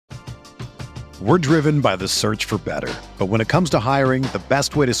We're driven by the search for better. But when it comes to hiring, the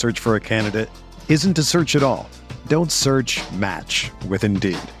best way to search for a candidate isn't to search at all. Don't search, match with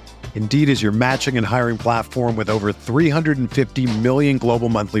Indeed. Indeed is your matching and hiring platform with over 350 million global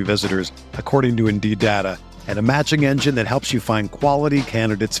monthly visitors, according to Indeed data, and a matching engine that helps you find quality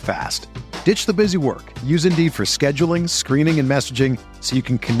candidates fast. Ditch the busy work. Use Indeed for scheduling, screening, and messaging so you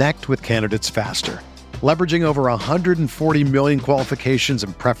can connect with candidates faster. Leveraging over 140 million qualifications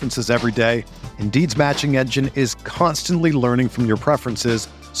and preferences every day, Indeed's matching engine is constantly learning from your preferences,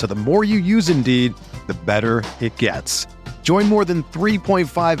 so the more you use Indeed, the better it gets. Join more than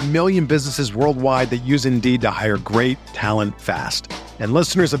 3.5 million businesses worldwide that use Indeed to hire great talent fast. And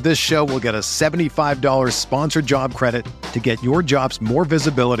listeners of this show will get a $75 sponsored job credit to get your jobs more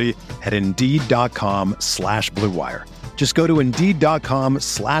visibility at Indeed.com/Blue Wire. Just go to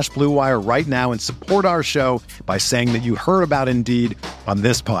Indeed.com/Blue Wire right now and support our show by saying that you heard about Indeed on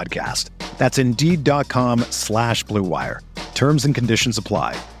this podcast. That's Indeed.com/Blue Wire. Terms and conditions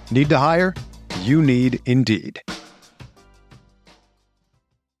apply. Need to hire? You need Indeed.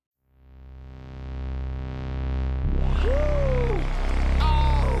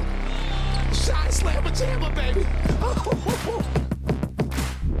 Jammer, baby.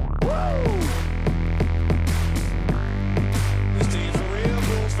 This team's for real,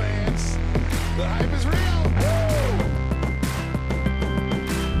 Bulls fans. The hype is real.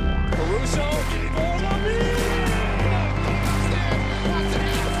 Caruso, ball on me.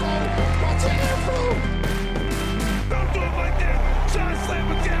 Watch the airflow. Don't do it like that. Shot slam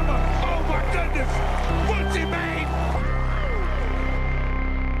Jammer. Oh my goodness. What's he made?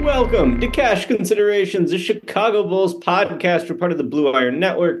 Welcome to Cash Considerations, a Chicago Bulls podcast. We're part of the Blue Wire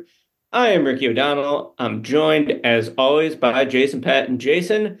Network. I am Ricky O'Donnell. I'm joined, as always, by Jason Patton.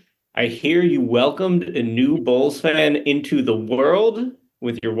 Jason, I hear you welcomed a new Bulls fan into the world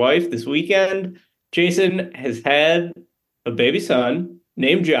with your wife this weekend. Jason has had a baby son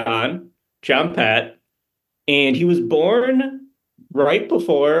named John Pat, and he was born right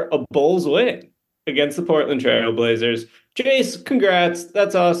before a Bulls win against the Portland Trail Blazers. Jace, congrats.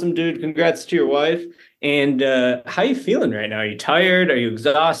 That's awesome, dude. Congrats to your wife. And how you feeling right now? Are you tired? Are you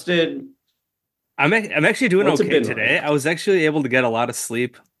exhausted? I'm actually doing okay today. I was actually able to get a lot of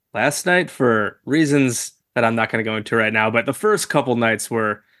sleep last night for reasons that I'm not going to go into right now. But the first couple nights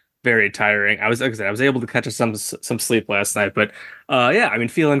were very tiring. I was able to catch some sleep last night. But yeah, I mean,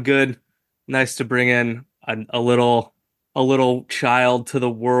 feeling good. Nice to bring in a little child to the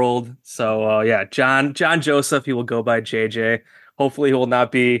world. So yeah, John Joseph, he will go by JJ. Hopefully he will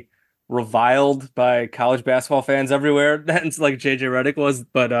not be reviled by college basketball fans everywhere. That's like JJ Redick was.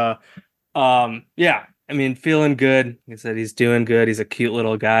 But yeah, I mean, feeling good. Like I said, he's doing good. He's a cute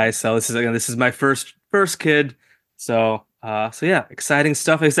little guy. So this is my first kid. So yeah, exciting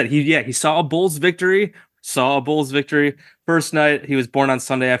stuff. Like I said, he saw a Bulls victory. First night. He was born on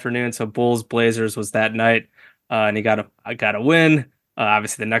Sunday afternoon, so Bulls Blazers was that night. And he got a win.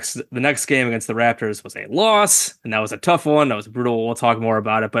 Obviously, the next game against the Raptors was a loss, and that was a tough one. That was brutal. We'll talk more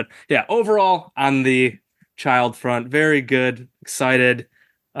about it. But yeah, overall, on the child front, very good. Excited.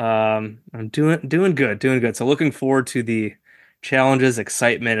 I'm doing good. So looking forward to the challenges,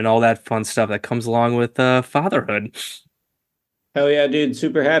 excitement, and all that fun stuff that comes along with fatherhood. Hell yeah, dude.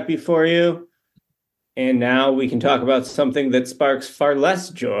 Super happy for you. And now we can talk about something that sparks far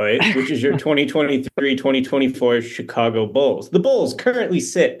less joy, which is your 2023-2024 Chicago Bulls. The Bulls currently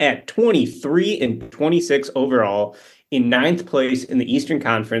sit at 23-26 overall in 9th place in the Eastern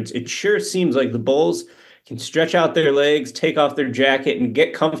Conference. It sure seems like the Bulls can stretch out their legs, take off their jacket, and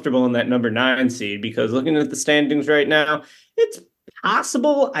get comfortable in that number 9 seed, because looking at the standings right now, it's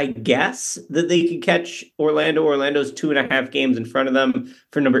possible, I guess, that they could catch Orlando. Orlando's 2.5 games in front of them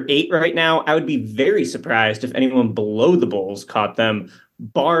for number 8 right now. I would be very surprised if anyone below the Bulls caught them,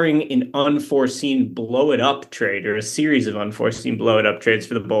 barring an unforeseen blow-it-up trade or a series of unforeseen blow-it-up trades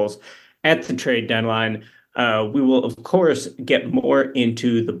for the Bulls at the trade deadline. We will, of course, get more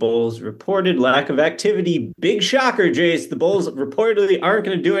into the Bulls' reported lack of activity. Big shocker, Jace. The Bulls reportedly aren't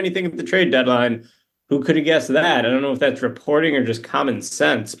going to do anything at the trade deadline. Who could have guessed that? I don't know if that's reporting or just common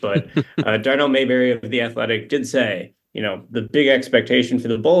sense, but Darnell Mayberry of The Athletic did say, the big expectation for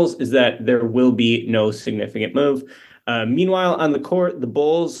the Bulls is that there will be no significant move. Meanwhile, on the court, the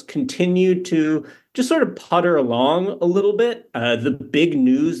Bulls continue to just sort of putter along a little bit. The big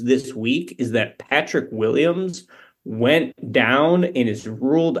news this week is that Patrick Williams went down and is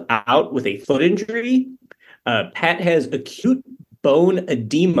ruled out with a foot injury. Pat has acute bone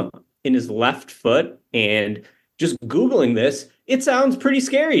edema in his left foot, and just Googling this, it sounds pretty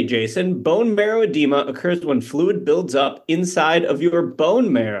scary, Jason. Bone marrow edema occurs when fluid builds up inside of your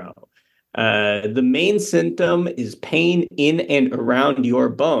bone marrow. The main symptom is pain in and around your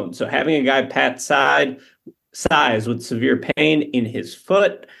bone. So having a guy Pat's size with severe pain in his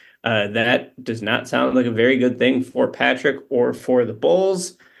foot, that does not sound like a very good thing for Patrick or for the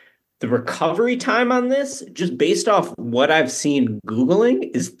Bulls. The recovery time on this, just based off what I've seen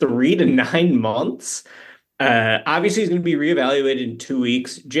Googling, is 3 to 9 months. Obviously, he's going to be reevaluated in 2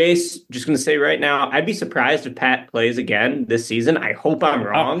 weeks. Jace, just going to say right now, I'd be surprised if Pat plays again this season. I hope I'm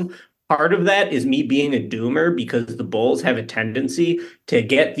wrong. Part of that is me being a doomer because the Bulls have a tendency to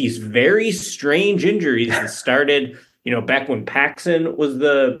get these very strange injuries that started, back when Paxson was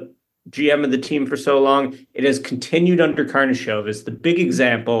the GM of the team for so long. It has continued under Karnisovas. The big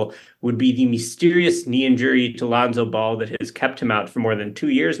example would be the mysterious knee injury to Lonzo Ball that has kept him out for more than 2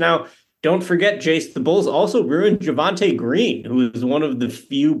 years now. Don't forget, Jace, the Bulls also ruined Javonte Green, who is one of the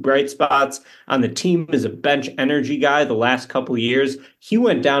few bright spots on the team as a bench energy guy the last couple of years. He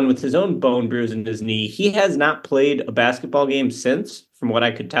went down with his own bone bruise in his knee. He has not played a basketball game since, from what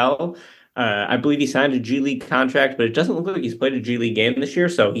I could tell. I believe he signed a G League contract, but it doesn't look like he's played a G League game this year.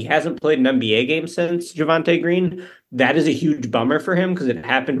 So he hasn't played an NBA game since Javonte Green. That is a huge bummer for him because it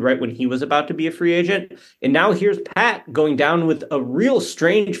happened right when he was about to be a free agent. And now here's Pat going down with a real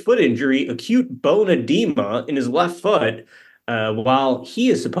strange foot injury, acute bone edema in his left foot, while he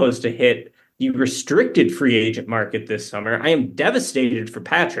is supposed to hit the restricted free agent market this summer. I am devastated for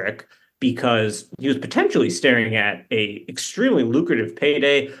Patrick, because he was potentially staring at a extremely lucrative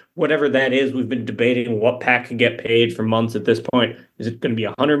payday, whatever that is. We've been debating what Pat could get paid for months at this point. Is it going to be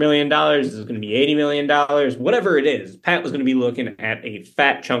 $100 million? Is it going to be $80 million? Whatever it is, Pat was going to be looking at a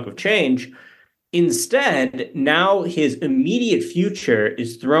fat chunk of change. Instead, now his immediate future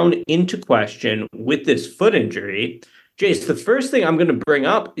is thrown into question with this foot injury. Jace, the first thing I'm going to bring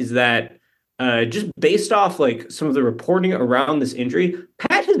up is that just based off like some of the reporting around this injury,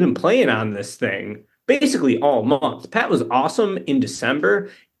 Pat has been playing on this thing basically all month. Pat was awesome in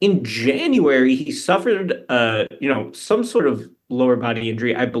December. In January, he suffered, some sort of lower body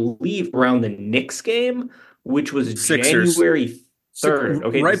injury, I believe, around the Knicks game, which was Sixers. January 3rd.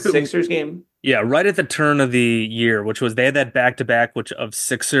 Okay, right, the Sixers game. Yeah, right at the turn of the year, which was they had that back-to-back, which of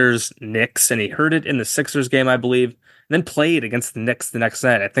Sixers Knicks, and he hurt it in the Sixers game, I believe. Then played against the Knicks the next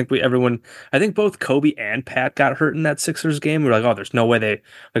night. I think both Kobe and Pat got hurt in that Sixers game. We were like, oh, there's no way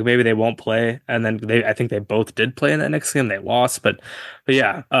maybe they won't play. And then I think they both did play in that next game. They lost, but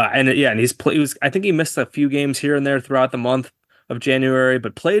yeah. And I think he missed a few games here and there throughout the month of January,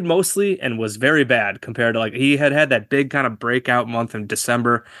 but played mostly and was very bad compared to he had that big kind of breakout month in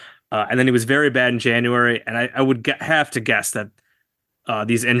December. And then he was very bad in January. And I would have to guess that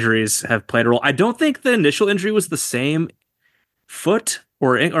these injuries have played a role. I don't think the initial injury was the same foot,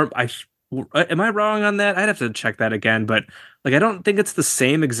 or am I wrong on that? I'd have to check that again, but I don't think it's the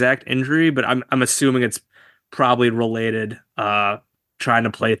same exact injury, but I'm assuming it's probably related, trying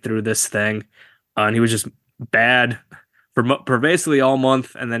to play through this thing. And he was just bad for basically all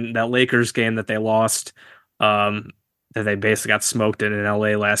month. And then that Lakers game that they lost, that they basically got smoked in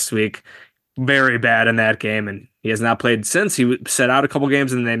LA last week. Very bad in that game, and he has not played since. He set out a couple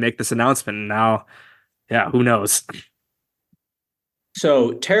games, and they make this announcement, and now, yeah, who knows?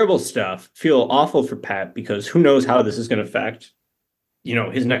 So terrible stuff. Feel awful for Pat because who knows how this is going to affect,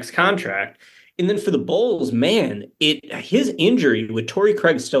 his next contract. And then for the Bulls, man, his injury with Torrey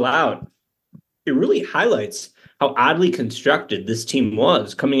Craig still out, it really highlights how oddly constructed this team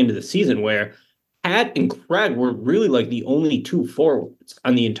was coming into the season, where Pat and Craig were really like the only two forwards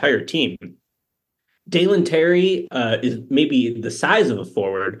on the entire team. Dalen Terry is maybe the size of a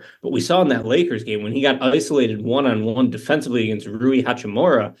forward, but we saw in that Lakers game when he got isolated one-on-one defensively against Rui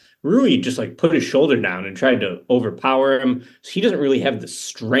Hachimura, Rui just put his shoulder down and tried to overpower him. So he doesn't really have the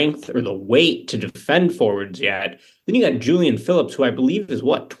strength or the weight to defend forwards yet. Then you got Julian Phillips, who I believe is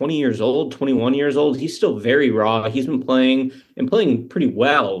 20 years old, 21 years old. He's still very raw. He's been playing pretty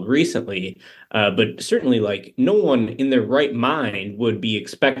well recently. But certainly no one in their right mind would be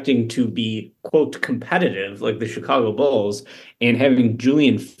expecting to be, quote, competitive like the Chicago Bulls and having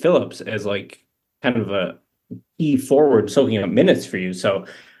Julian Phillips as kind of a key forward soaking up minutes for you. So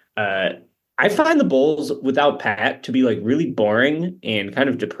I find the Bulls without Pat to be really boring and kind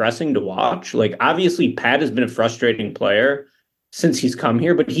of depressing to watch. Obviously Pat has been a frustrating player since he's come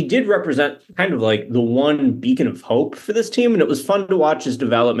here, but he did represent kind of the one beacon of hope for this team. And it was fun to watch his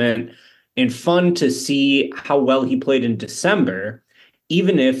development and fun to see how well he played in December,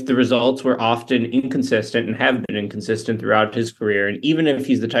 even if the results were often inconsistent and have been inconsistent throughout his career. And even if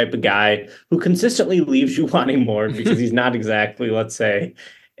he's the type of guy who consistently leaves you wanting more because he's not exactly, let's say,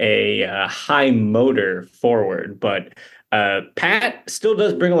 a high motor forward. But Pat still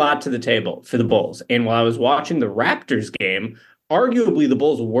does bring a lot to the table for the Bulls. And while I was watching the Raptors game, arguably the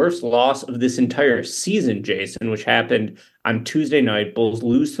Bulls' worst loss of this entire season, Jason, which happened on Tuesday night. Bulls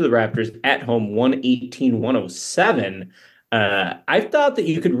lose to the Raptors at home 118-107. I thought that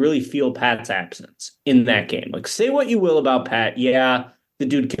you could really feel Pat's absence in that game. Like, say what you will about Pat. Yeah, the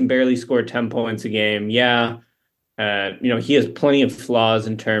dude can barely score 10 points a game. Yeah, he has plenty of flaws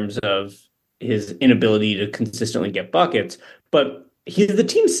in terms of his inability to consistently get buckets, but he's the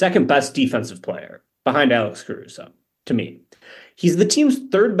team's second best defensive player behind Alex Caruso, to me. He's the team's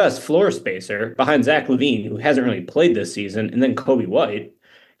third best floor spacer behind Zach LaVine, who hasn't really played this season, and then Kobe White.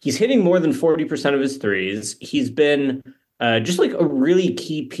 He's hitting more than 40% of his threes. He's been just like a really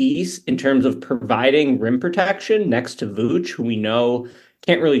key piece in terms of providing rim protection next to Vooch, who we know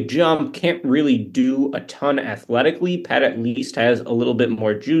can't really jump, can't really do a ton athletically. Pat at least has a little bit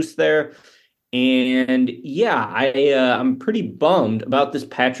more juice there. And yeah, I'm pretty bummed about this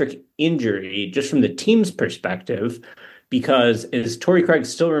Patrick injury, just from the team's perspective, because as Torrey Craig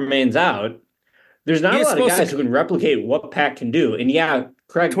still remains out, there's not a lot of guys who can replicate what Pat can do. And yeah,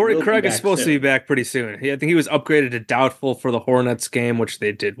 Torrey Craig is supposed to be back pretty soon. I think he was upgraded to doubtful for the Hornets game, which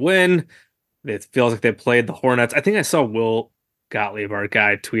they did win. It feels like they played the Hornets. I think I saw Will Gottlieb, our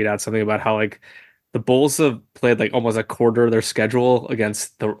guy, tweet out something about how like the Bulls have played like almost a quarter of their schedule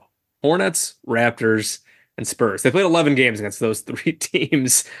against the Hornets, Raptors, and Spurs. They played 11 games against those three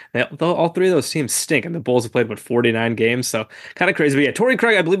teams. All three of those teams stink, and the Bulls have played, 49 games? So kind of crazy. But yeah, Torrey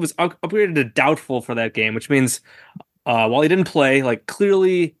Craig, I believe, was upgraded to doubtful for that game, which means while he didn't play, like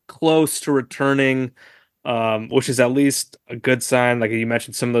clearly close to returning, which is at least a good sign. Like you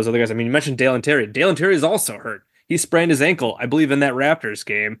mentioned some of those other guys. I mean, you mentioned Dalen Terry. Dalen Terry is also hurt. He sprained his ankle, I believe, in that Raptors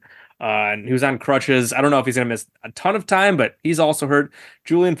game. And he was on crutches. I don't know if he's going to miss a ton of time, but he's also hurt.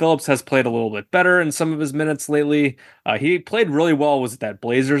 Julian Phillips has played a little bit better in some of his minutes lately. He played really well, was that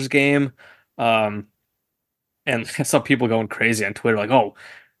Blazers game. And I saw people going crazy on Twitter, like, oh,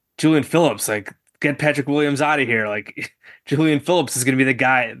 Julian Phillips, like, get Patrick Williams out of here. Like, Julian Phillips is going to be the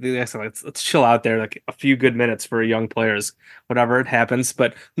guy. Let's chill out there. Like, a few good minutes for young players, whatever it happens.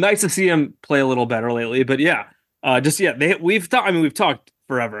 But nice to see him play a little better lately. But yeah, we've talked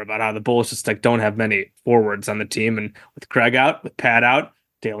forever about how the Bulls just like don't have many forwards on the team, and with Craig out, with Pat out,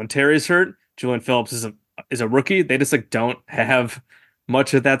 Dalen Terry's hurt, Julian Phillips is a rookie. They just like don't have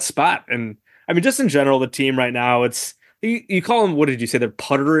much of that spot. And I mean, just in general, the team right now, it's you call them, what did you say? They're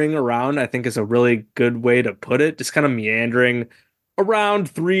puttering around, I think is a really good way to put it. Just kind of meandering around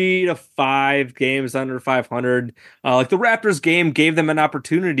 3 to 5 games under 500. Like the Raptors game gave them an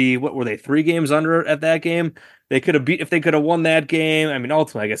opportunity. What were they, 3 games under at that game? They could have won that game. I mean,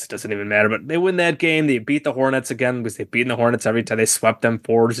 ultimately, I guess it doesn't even matter, but they win that game. They beat the Hornets again because they've beaten the Hornets every time. They swept them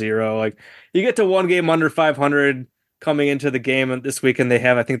 4-0. Like, you get to 1 game under 500 coming into the game this weekend. They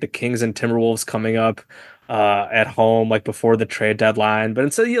have, I think, the Kings and Timberwolves coming up at home, like before the trade deadline. But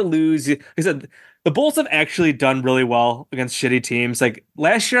instead you lose. Like I said, the Bulls have actually done really well against shitty teams. Like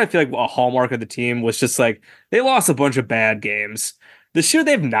last year, I feel like a hallmark of the team was just like they lost a bunch of bad games. This year,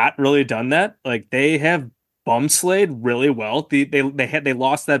 they've not really done that. Like they have bum slayed really well. They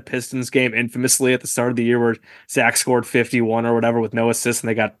lost that Pistons game infamously at the start of the year where Zach scored 51 or whatever with no assists, and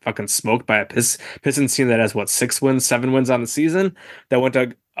they got fucking smoked by a Pistons team that has 7 wins on the season that went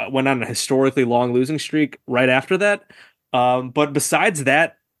on a historically long losing streak right after that. But besides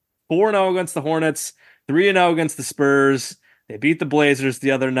that, 4-0 against the Hornets, 3-0 against the Spurs. They beat the Blazers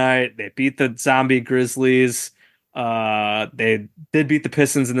the other night. They beat the zombie Grizzlies. They did beat the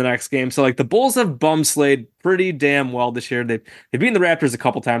Pistons in the next game. So like the Bulls have bum slayed pretty damn well this year. They've beaten the Raptors a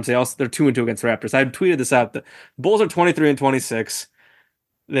couple times. They're 2-2 against the Raptors. I tweeted this out. The Bulls are 23-26.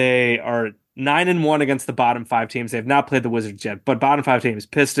 They are 9-1 against the bottom 5 teams. They have not played the Wizards yet, but bottom 5 teams: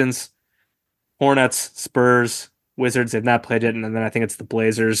 Pistons, Hornets, Spurs, Wizards. They've not played it, and then I think it's the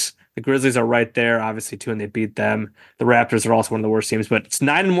Blazers. The Grizzlies are right there, obviously, too, and they beat them. The Raptors are also one of the worst teams, but it's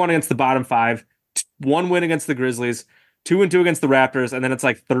 9-1 against the bottom 5. 1 win against the Grizzlies, 2-2 against the Raptors, and then it's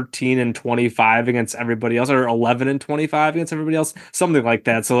like 13-25 against everybody else, or 11-25 against everybody else, something like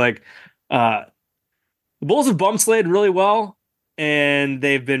that. So like, the Bulls have bum slayed really well, and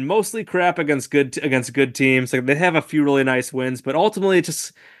they've been mostly crap against good teams. Like they have a few really nice wins, but ultimately it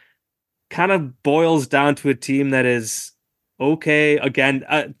just kind of boils down to a team that is okay.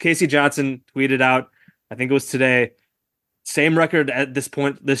 Again, Casey Johnson tweeted out, I think it was today, same record at this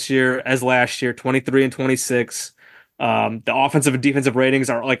point this year as last year, 23-26. The offensive and defensive ratings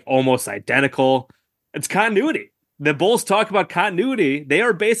are like almost identical. It's continuity. The Bulls talk about continuity. They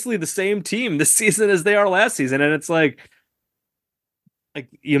are basically the same team this season as they are last season. And it's like, like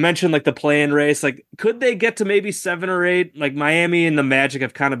you mentioned, like the play-in race, like could they get to maybe 7 or 8? Like Miami and the Magic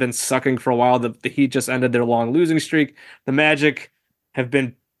have kind of been sucking for a while. The Heat just ended their long losing streak. The Magic have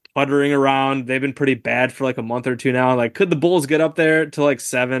been puttering around. They've been pretty bad for like a month or two now. Like, could the Bulls get up there to like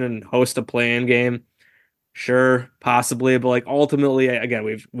 7 and host a play-in game? Sure, possibly, but like ultimately, again,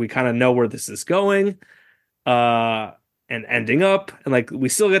 we kind of know where this is going, and ending up, and like we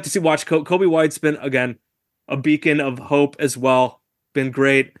still get to watch Kobe White's been again a beacon of hope as well. Been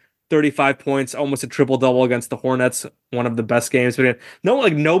great, 35 points, almost a triple double against the Hornets, one of the best games. But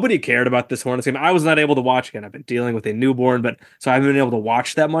nobody cared about this Hornets game. I was not able to watch again. I've been dealing with a newborn, but so I haven't been able to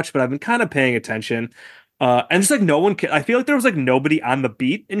watch that much. But I've been kind of paying attention. And just like no one, I feel like there was like nobody on the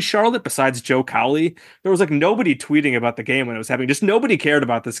beat in Charlotte besides Joe Cowley. There was like nobody tweeting about the game when it was happening. Just nobody cared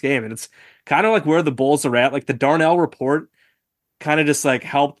about this game. And it's kind of like where the Bulls are at. Like the Darnell report kind of just like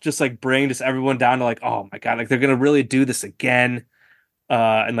helped just like bring just everyone down to like, oh my God, like they're going to really do this again.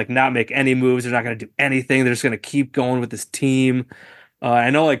 And like not make any moves. They're not going to do anything. They're just going to keep going with this team.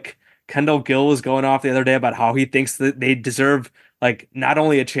 I know like Kendall Gill was going off the other day about how he thinks that they deserve like not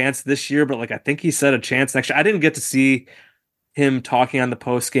only a chance this year, but like I think he said a chance next year. I didn't get to see him talking on the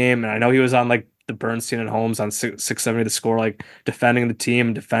post game, and I know he was on like the Bernstein and Holmes on 670 The Score, like defending the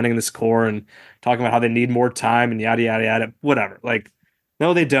team, defending this core, and talking about how they need more time and yada yada yada. Whatever. Like,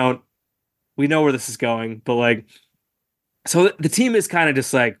 no, they don't. We know where this is going, but like, so the team is kind of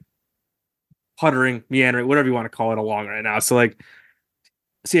just like puttering, meandering, whatever you want to call it, along right now. So like,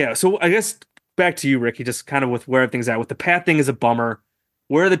 so yeah. So I guess back to you, Ricky, just kind of with where everything's at. With the Pat thing is a bummer.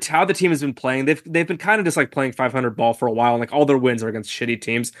 How the team has been playing, they've been kind of just like playing 500 ball for a while, and like all their wins are against shitty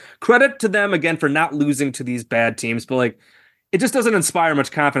teams. Credit to them again for not losing to these bad teams, but like it just doesn't inspire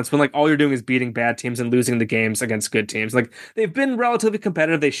much confidence when like all you're doing is beating bad teams and losing the games against good teams. Like they've been relatively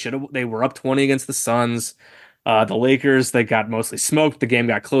competitive. They were up 20 against the Suns. The Lakers, they got mostly smoked. The game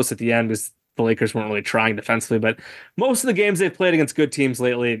got close at the end because the Lakers weren't really trying defensively, but most of the games they've played against good teams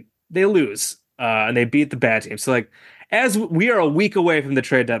lately, they lose. And they beat the bad team. So like, as we are a week away from the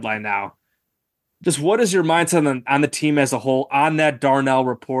trade deadline now, just what is your mindset on the team as a whole on that Darnell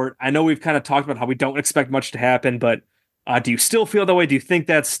report? I know we've kind of talked about how we don't expect much to happen, but do you still feel that way? Do you think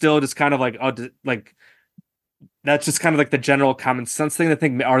that's still just kind of like, like that's just kind of like the general common sense thing to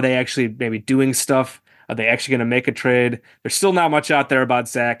think, are they actually maybe doing stuff? Are they actually going to make a trade? There's still not much out there about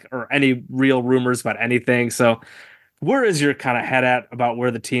Zach or any real rumors about anything. So where is your kind of head at about where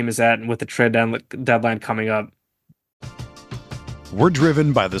the team is at and with the trade deadline coming up? We're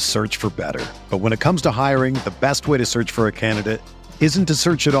driven by the search for better. But when it comes to hiring, the best way to search for a candidate isn't to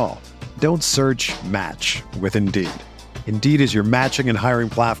search at all. Don't search, match with Indeed. Indeed is your matching and hiring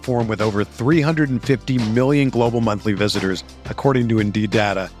platform with over 350 million global monthly visitors, according to Indeed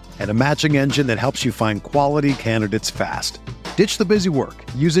data, and a matching engine that helps you find quality candidates fast. Ditch the busy work.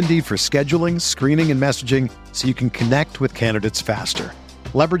 Use Indeed for scheduling, screening, and messaging so you can connect with candidates faster.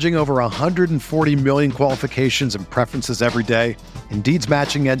 Leveraging over 140 million qualifications and preferences every day, Indeed's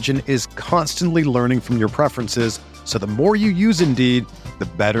matching engine is constantly learning from your preferences, so the more you use Indeed, the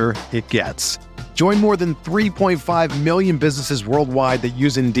better it gets. Join more than 3.5 million businesses worldwide that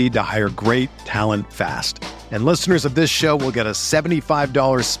use Indeed to hire great talent fast. And listeners of this show will get a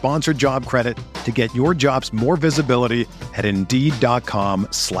 $75 sponsored job credit to get your jobs more visibility at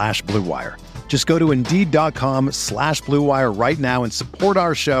Indeed.com/Blue Wire. Just go to Indeed.com/Blue Wire right now and support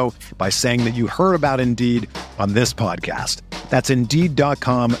our show by saying that you heard about Indeed on this podcast. That's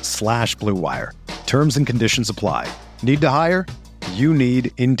Indeed.com/Blue Wire. Terms and conditions apply. Need to hire? You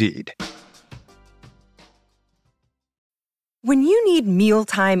need Indeed. When you need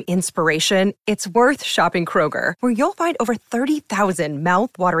mealtime inspiration, it's worth shopping Kroger, where you'll find over 30,000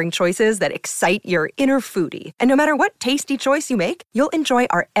 mouth-watering choices that excite your inner foodie. And no matter what tasty choice you make, you'll enjoy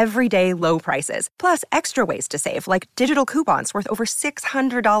our everyday low prices, plus extra ways to save, like digital coupons worth over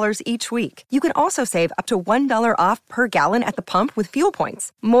 $600 each week. You can also save up to $1 off per gallon at the pump with fuel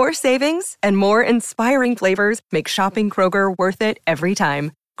points. More savings and more inspiring flavors make shopping Kroger worth it every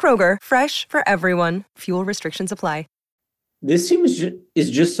time. Kroger, fresh for everyone. Fuel restrictions apply. This team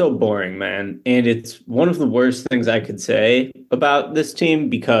is just so boring, man. And it's one of the worst things I could say about this team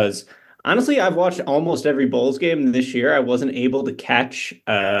because, honestly, I've watched almost every Bulls game this year. I wasn't able to catch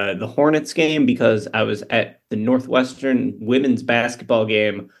the Hornets game because I was at the Northwestern women's basketball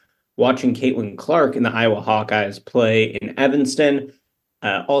game watching Caitlin Clark and the Iowa Hawkeyes play in Evanston.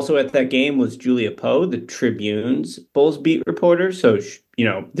 Also at that game was Julia Poe, the Tribune's Bulls beat reporter. So,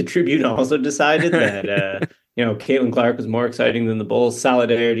 the Tribune also decided that... Caitlin Clark was more exciting than the Bulls.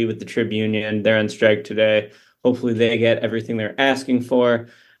 Solidarity with the Trib Union. They're on strike today. Hopefully they get everything they're asking for.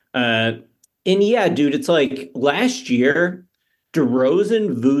 And yeah, dude, it's like last year,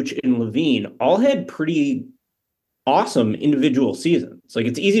 DeRozan, Vooch, and LaVine all had pretty awesome individual seasons. Like,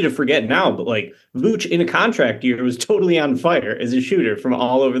 it's easy to forget now, but like Vooch in a contract year was totally on fire as a shooter from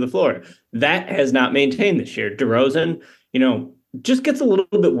all over the floor. That has not maintained this year. DeRozan, just gets a little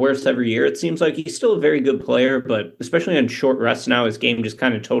bit worse every year. It seems like he's still a very good player, but especially on short rests now, his game just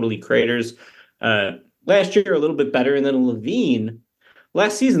kind of totally craters. Last year, a little bit better. And then LaVine,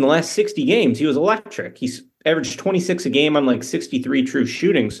 last season, the last 60 games, he was electric. He's averaged 26 a game on like 63 true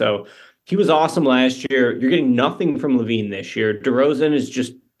shooting. So he was awesome last year. You're getting nothing from LaVine this year. DeRozan is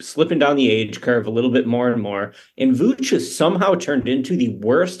just slipping down the age curve a little bit more and more. And Vooch has somehow turned into the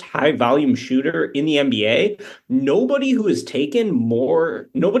worst high volume shooter in the NBA. Nobody who has taken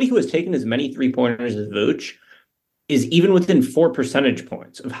as many 3-pointers as Vooch is even within 4 percentage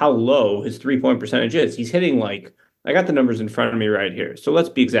points of how low his 3-point percentage is. He's hitting like, I got the numbers in front of me right here. So let's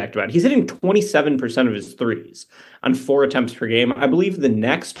be exact about it. He's hitting 27% of his threes on 4 attempts per game. I believe the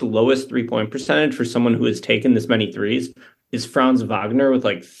next lowest 3-point percentage for someone who has taken this many threes is Franz Wagner with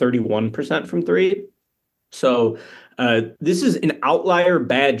like 31% from 3. So this is an outlier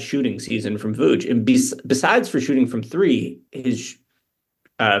bad shooting season from Vooch. And besides for shooting from 3, his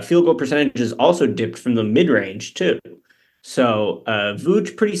field goal percentage has also dipped from the mid-range too. So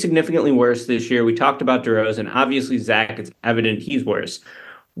Vooch pretty significantly worse this year. We talked about DeRozan. Obviously, Zach, it's evident he's worse.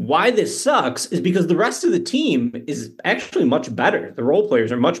 Why this sucks is because the rest of the team is actually much better. The role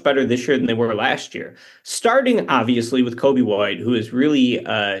players are much better this year than they were last year. Starting, obviously, with Coby White, who has really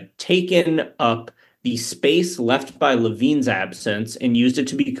taken up the space left by LaVine's absence and used it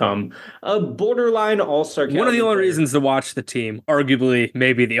to become a borderline all-star. One of the only reasons to watch the team, arguably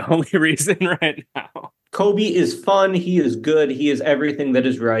maybe the only reason right now. Coby is fun. He is good. He is everything that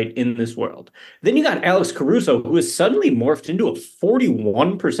is right in this world. Then you got Alex Caruso, who has suddenly morphed into a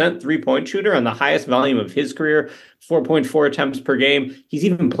 41% three-point shooter on the highest volume of his career, 4.4 attempts per game. He's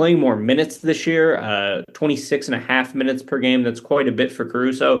even playing more minutes this year, 26 and a half minutes per game. That's quite a bit for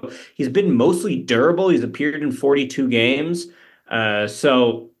Caruso. He's been mostly durable. He's appeared in 42 games.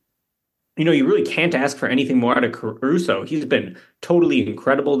 You really can't ask for anything more out of Caruso. He's been totally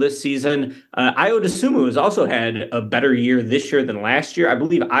incredible this season. Ayo Dosunmu has also had a better year this year than last year. I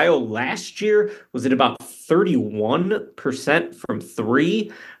believe Ayo last year was at about 31% from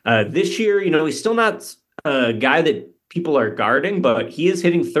 3. This year, he's still not a guy that people are guarding, but he is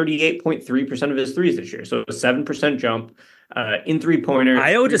hitting 38.3% of his threes this year. So a 7% jump in three-pointer.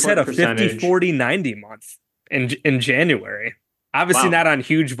 Ayo just had a 50-40-90 month in January. Obviously not on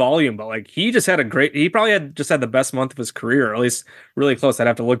huge volume, but like he probably had the best month of his career, or at least really close. I'd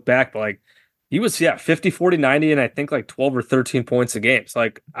have to look back, but like he was 50-40-90 and I think like 12 or 13 points a game. So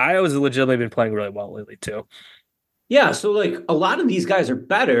like Ayo's legitimately been playing really well lately too. Yeah, so like a lot of these guys are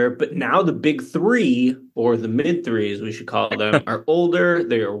better, but now the big 3, or the mid 3 as we should call them, are older,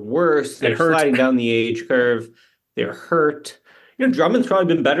 they are worse, they're sliding down the age curve, they're hurt. Drummond's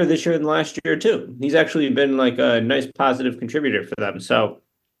probably been better this year than last year, too. He's actually been like a nice positive contributor for them. So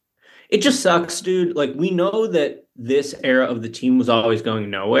it just sucks, dude. Like, we know that this era of the team was always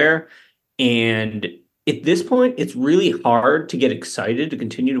going nowhere. And at this point, it's really hard to get excited to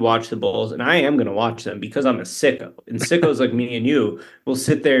continue to watch the Bulls. And I am going to watch them because I'm a sicko. And sickos like me and you will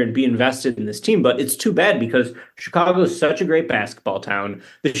sit there and be invested in this team. But it's too bad because Chicago is such a great basketball town.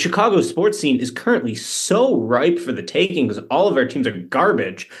 The Chicago sports scene is currently so ripe for the taking because all of our teams are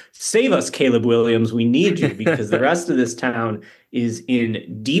garbage. Save us, Caleb Williams. We need you because the rest of this town is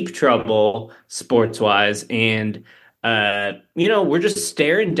in deep trouble sports-wise. And we're just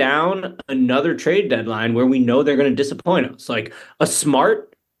staring down another trade deadline where we know they're going to disappoint us. Like, a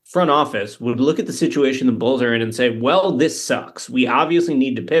smart front office would look at the situation the Bulls are in and say, well, this sucks. We obviously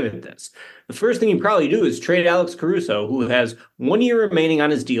need to pivot this. The first thing you probably do is trade Alex Caruso, who has 1 year remaining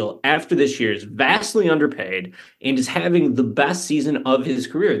on his deal after this year, is vastly underpaid, and is having the best season of his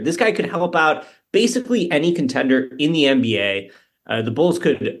career. This guy could help out basically any contender in the NBA. The Bulls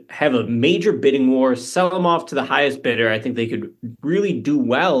could have a major bidding war, sell him off to the highest bidder. I think they could really do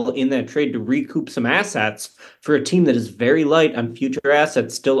well in that trade to recoup some assets for a team that is very light on future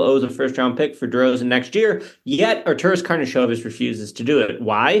assets, still owes a first-round pick for DeRozan next year, yet Arturas Karnisovas refuses to do it.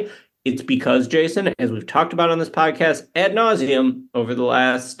 Why? It's because, Jason, as we've talked about on this podcast ad nauseum over the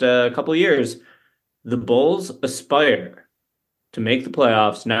last couple of years, the Bulls aspire to make the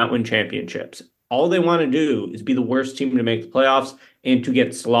playoffs, not win championships. All they want to do is be the worst team to make the playoffs and to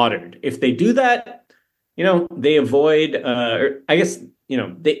get slaughtered. If they do that, they avoid, they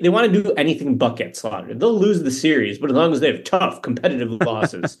want to do anything but get slaughtered. They'll lose the series, but as long as they have tough, competitive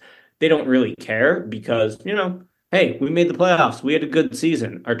losses, they don't really care because, hey, we made the playoffs. We had a good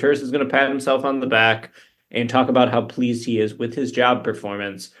season. Arturas is going to pat himself on the back. and talk about how pleased he is with his job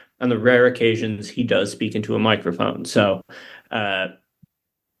performance on the rare occasions he does speak into a microphone. So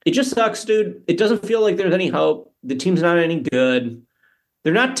it just sucks, dude. It doesn't feel like there's any hope. The team's not any good.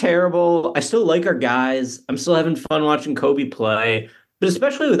 They're not terrible. I still like our guys. I'm still having fun watching Kobe play. But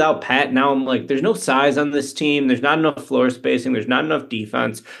especially without Pat, now I'm like, there's no size on this team. There's not enough floor spacing. There's not enough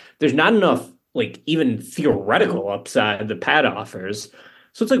defense. There's not enough, like, even theoretical upside that Pat offers.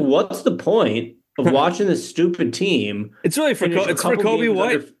 So it's like, what's the point of watching this stupid team? It's really for Kobe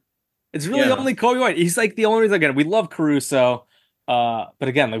White. It's really only Kobe White. He's like the only reason. Again, we love Caruso. But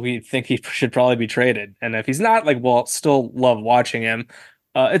again, like, we think he should probably be traded. And if he's not, like, we'll still love watching him.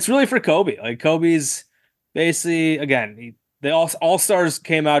 It's really for Kobe. Like, Kobe's basically, again, the All-Stars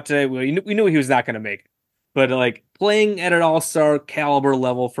came out today. We knew he was not going to make it. But, like, playing at an All-Star caliber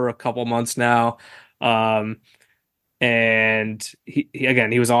level for a couple months now. And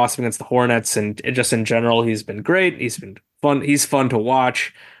he was awesome against the Hornets. And just in general, he's been great. He's been fun. He's fun to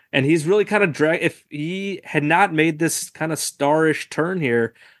watch. And he's really kind of if he had not made this kind of starish turn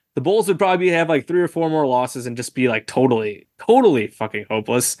here, the Bulls would probably have like 3 or 4 more losses and just be like totally fucking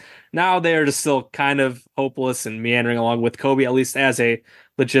hopeless. Now they're just still kind of hopeless and meandering along with Kobe, at least as a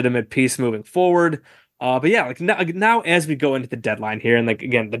legitimate piece moving forward. But yeah, like now as we go into the deadline here, and like,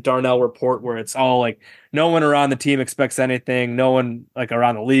 again, the Darnell report where it's all like no one around the team expects anything, no one like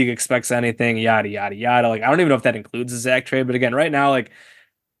around the league expects anything, yada, yada, yada. Like, I don't even know if that includes the Zach trade, but again, right now, like,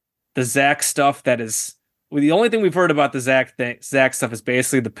 the Zach stuff the only thing we've heard about the Zach stuff is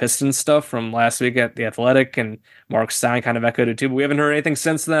basically the Pistons stuff from last week at The Athletic, and Mark Stein kind of echoed it too, but we haven't heard anything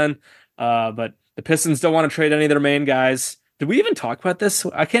since then. But the Pistons don't want to trade any of their main guys. Did we even talk about this?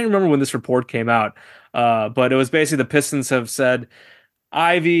 I can't remember when this report came out, but it was basically the Pistons have said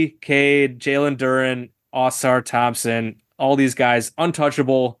Ivy, Cade, Jalen Duren, Ausar Thompson, all these guys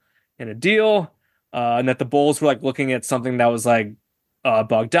untouchable in a deal, and that the Bulls were like looking at something that was like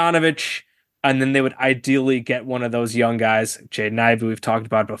Bogdanovich, and then they would ideally get one of those young guys, Jaden Ivey, we've talked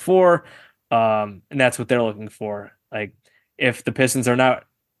about before, and that's what they're looking for. Like, if the Pistons are not,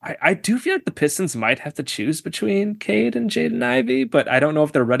 I do feel like the Pistons might have to choose between Cade and Jaden Ivey, but I don't know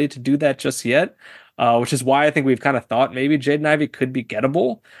if they're ready to do that just yet, which is why I think we've kind of thought maybe Jaden Ivey could be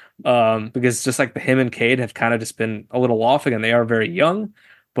gettable, because just like him and Cade have kind of just been a little off. Again, they are very young.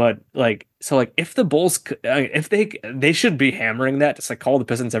 But like, so like, if the Bulls, if they should be hammering that, just like call the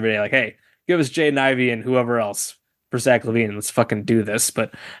Pistons every day, like, hey, give us Jaden Ivey and whoever else for Zach LaVine. Let's fucking do this.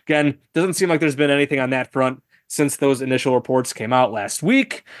 But again, doesn't seem like there's been anything on that front since those initial reports came out last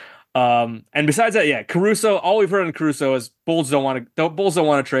week. And besides that, yeah, Caruso. All we've heard on Caruso is Bulls don't want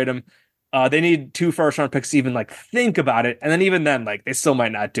to trade him. They need 2 first-round picks to even like think about it, and then even then, like, they still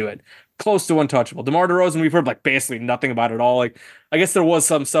might not do it. Close to untouchable. DeMar DeRozan, we've heard like basically nothing about it at all. Like, I guess there was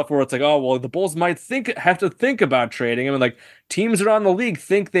some stuff where it's like, oh well, the Bulls might have to think about trading him, and like teams around the league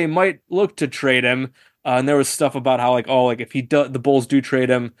think they might look to trade him. And there was stuff about how like, oh, like if the Bulls do trade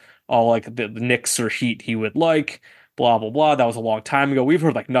him, all like the Knicks or Heat he would like. Blah blah blah. That was a long time ago. We've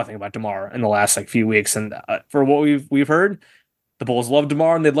heard like nothing about DeMar in the last like few weeks, and for what we've heard, the Bulls love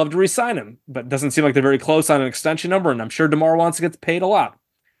DeMar and they'd love to re-sign him, but it doesn't seem like they're very close on an extension number. And I'm sure DeMar wants to get paid a lot.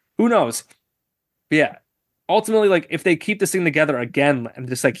 Who knows? But yeah, ultimately, like, if they keep this thing together again and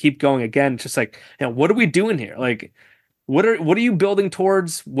just like keep going again, it's just like, you know, what are we doing here? Like, what are you building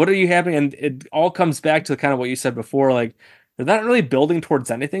towards? What are you having? And it all comes back to kind of what you said before. Like, they're not really building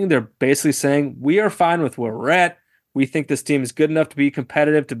towards anything. They're basically saying we are fine with where we're at. We think this team is good enough to be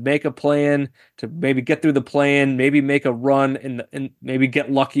competitive, to make a play-in, to maybe get through the play-in, maybe make a run and maybe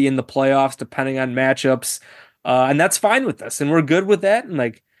get lucky in the playoffs, depending on matchups. And that's fine with us, and we're good with that. And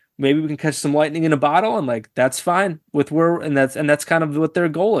like, maybe we can catch some lightning in a bottle, and like, that's fine with that's kind of what their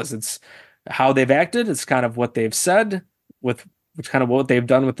goal is. It's how they've acted. It's kind of what they've said with kind of what they've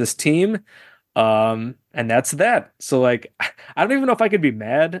done with this team. And that's that. So like, I don't even know if I could be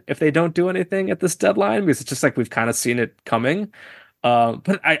mad if they don't do anything at this deadline, because it's just like, we've kind of seen it coming.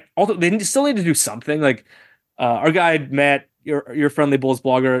 But they still need to do something. Like, our guy, Matt, your friendly Bulls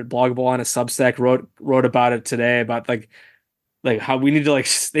blogger, Bloggable on his Substack wrote about it today, about like how we need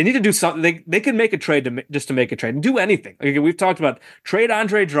to they need to do something. They can make a trade just to make a trade and do anything. Like, we've talked about trade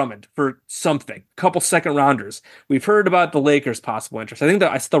Andre Drummond for something, a couple second rounders. We've heard about the Lakers' possible interest. I think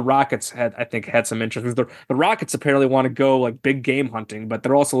the Rockets had some interest. The Rockets apparently want to go like big game hunting, but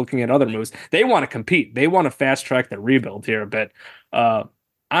they're also looking at other moves. They want to compete. They want to fast track their rebuild here a bit.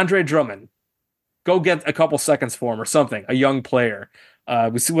 Andre Drummond, go get a couple seconds for him or something. A young player.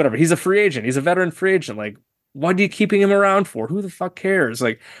 We see whatever. He's a free agent. He's a veteran free agent. Like, what are you keeping him around for? Who the fuck cares?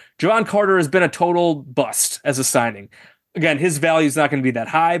 Like, Javon Carter has been a total bust as a signing. again, his value is not going to be that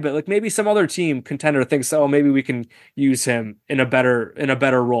high, but like maybe some other team contender thinks, oh, maybe we can use him in a better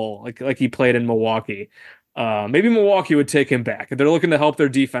role, like he played in Milwaukee. Maybe Milwaukee would take him back. If they're looking to help their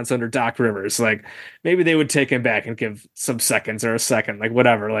defense under Doc Rivers, like maybe they would take him back and give some seconds or a second, like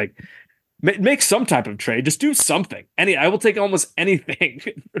whatever. Like make some type of trade. Just do something. I will take almost anything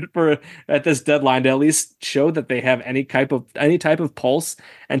for at this deadline to at least show that they have any type of pulse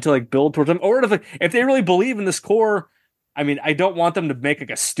and to like build towards them. Or if they really believe in this core, I mean, I don't want them to make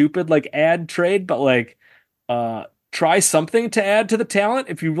like a stupid like ad trade, but like try something to add to the talent.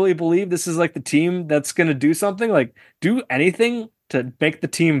 If you really believe this is like the team that's going to do something, like do anything to make the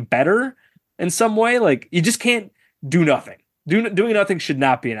team better in some way. Like you just can't do nothing. Doing nothing should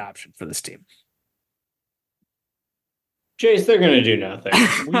not be an option for this team. Jace, they're going to do nothing.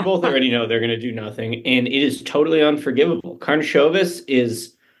 We both already know they're going to do nothing, and it is totally unforgivable. Karnisovas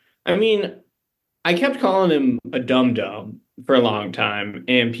is, I mean, I kept calling him a dum-dum for a long time,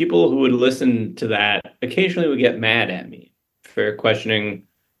 and people who would listen to that occasionally would get mad at me for questioning,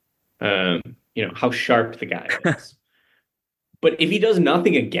 how sharp the guy is. But if he does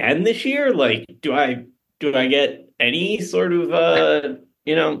nothing again this year, like, do I get any sort of I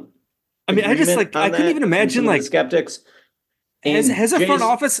mean, I just like I couldn't even imagine like skeptics. Has a front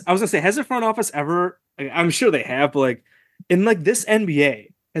office? I was gonna say, has a front office ever? I'm sure they have, but like in like this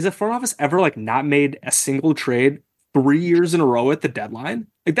NBA, has a front office ever like not made a single trade 3 years in a row at the deadline?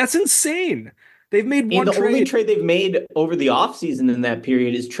 Like that's insane. They've made one trade. The only trade they've made over the offseason in that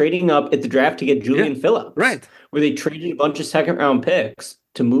period is trading up at the draft to get Julian Phillips. Right. Where they traded a bunch of second round picks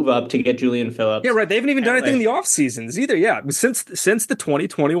to move up to get Julian Phillips. Yeah, right. They haven't even done anything in the off seasons either. Yeah. Since the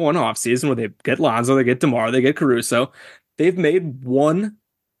 2021 off season where they get Lonzo, they get DeMar, they get Caruso, they've made one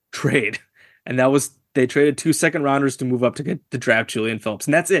trade. And that was they traded 2 second rounders to move up to get to draft Julian Phillips.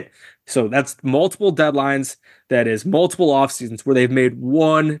 And that's it. So that's multiple deadlines. That is multiple off seasons where they've made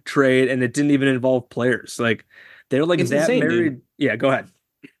one trade and it didn't even involve players. Like they're like it's that insane, married. Dude. Yeah, go ahead.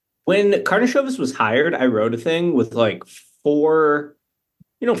 When Karnisovas was hired, I wrote a thing with like four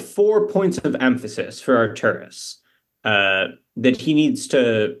points of emphasis for Arturas that he needs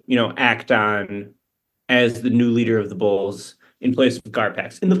to, act on as the new leader of the Bulls in place of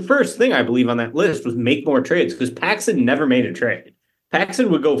Garpax. And the first thing I believe on that list was make more trades because Paxson never made a trade.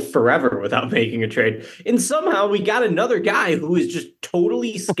 Paxson would go forever without making a trade. And somehow we got another guy who is just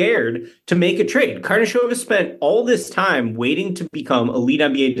totally scared to make a trade. Karnisovas spent all this time waiting to become a lead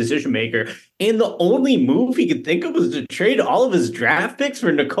NBA decision maker. And the only move he could think of was to trade all of his draft picks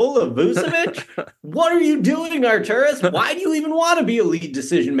for Nikola Vucevic. What are you doing, Arturas? Why do you even want to be a lead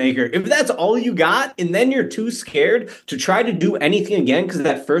decision maker? If that's all you got, and then you're too scared to try to do anything again because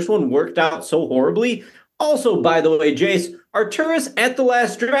that first one worked out so horribly. Also, by the way, Jace, Arturas at the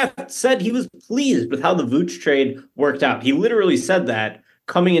last draft said he was pleased with how the Vooch trade worked out. He literally said that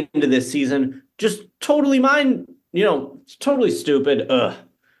coming into this season. Just totally totally stupid. Ugh.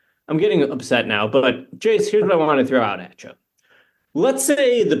 I'm getting upset now. But, Jace, here's what I want to throw out at you. Let's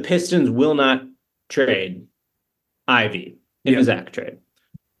say the Pistons will not trade Ivy in the Zach trade.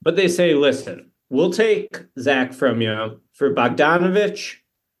 But they say, listen, we'll take Zach from you for Bogdanovich,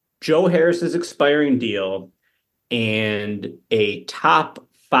 Joe Harris's expiring deal, and a top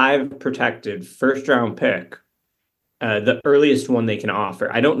 5 protected first-round pick, the earliest one they can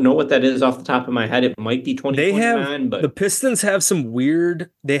offer. I don't know what that is off the top of my head. It might be 2029, but the Pistons have some weird.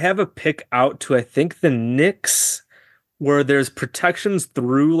 They have a pick out to I think the Knicks, where there's protections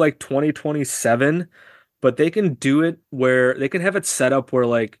through like 2027, but they can do it where they can have it set up where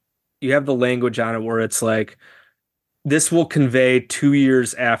like you have the language on it where it's like, this will convey 2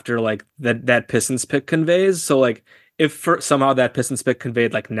 years after like that Pistons pick conveys. So like if somehow that Pistons pick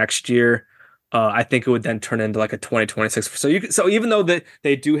conveyed like next year, I think it would then turn into like a 2026. So even though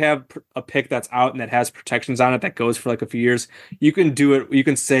they do have a pick that's out and that has protections on it that goes for like a few years, you can do it. You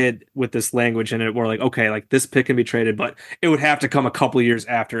can say it with this language in it where like, okay, like this pick can be traded, but it would have to come a couple of years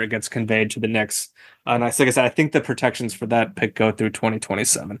after it gets conveyed to the Knicks. And like I said, I think the protections for that pick go through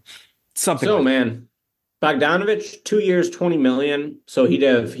 2027. Something. So man. Bogdanovich, 2 years, $20 million. So he'd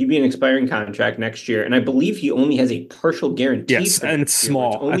be an expiring contract next year, and I believe he only has a partial guarantee. Yes, and it's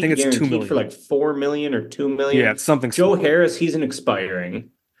small. I think it's $2 million for like $4 million or $2 million. Yeah, it's something. Joe small. Harris, he's an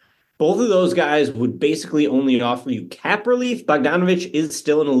expiring. Both of those guys would basically only offer you cap relief. Bogdanovich is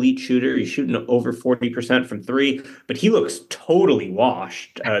still an elite shooter. He's shooting over 40% from three, but he looks totally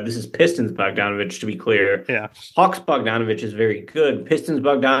washed. This is Pistons Bogdanovich, to be clear. Yeah, Hawks Bogdanovich is very good. Pistons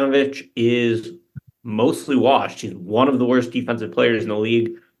Bogdanovich is mostly washed. He's one of the worst defensive players in the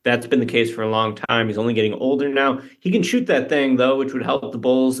league. That's been the case for a long time. He's only getting older now. He can shoot that thing, though, which would help the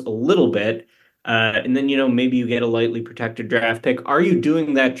Bulls a little bit. And then, maybe you get a lightly protected draft pick. Are you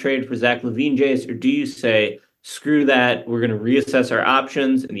doing that trade for Zach LaVine, Jace, or do you say, screw that, we're going to reassess our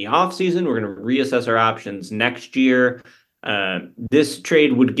options in the offseason, we're going to reassess our options next year? This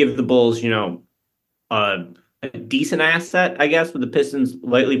trade would give the Bulls, a decent asset, I guess, with the Pistons'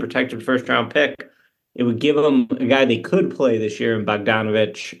 lightly protected first-round pick. It would give them a guy they could play this year in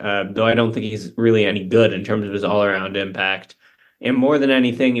Bogdanovich, though I don't think he's really any good in terms of his all-around impact. And more than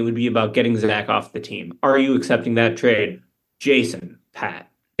anything, it would be about getting Zach off the team. Are you accepting that trade? Jason, Pat.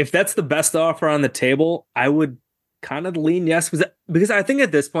 If that's the best offer on the table, I would kind of lean yes, because I think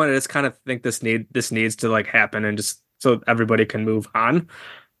at this point I just kind of think this needs to like happen, and just so everybody can move on.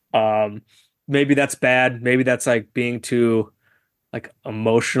 Maybe that's bad. Maybe that's like being too like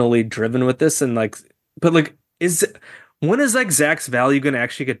emotionally driven with this, and like, but like, when is like Zach's value going to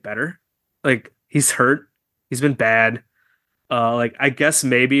actually get better? Like, he's hurt, he's been bad. Like, I guess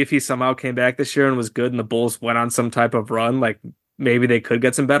maybe if he somehow came back this year and was good and the Bulls went on some type of run, like maybe they could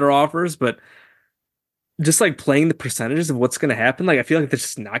get some better offers, but just like playing the percentages of what's going to happen, like I feel like they're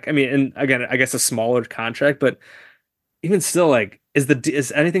just not. I mean, and again, I guess a smaller contract, but even still, like, is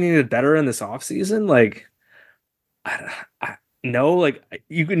anything going to get better in this offseason? Like, no, like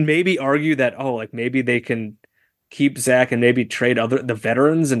you can maybe argue that, oh, like maybe they can keep Zach and maybe trade the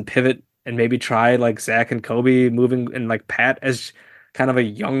veterans and pivot and maybe try like Zach and Kobe moving, and like Pat as kind of a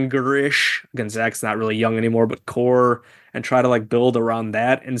youngerish, again, Zach's not really young anymore, but core, and try to like build around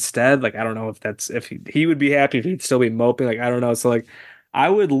that instead. Like, I don't know if he would be happy if he'd still be moping. Like, I don't know. So like, I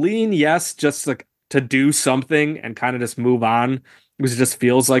would lean yes, just like to do something and kind of just move on, because it just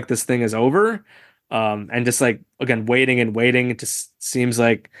feels like this thing is over. And just like, again, waiting, it just seems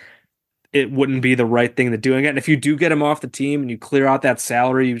like it wouldn't be the right thing to doing it. And if you do get him off the team and you clear out that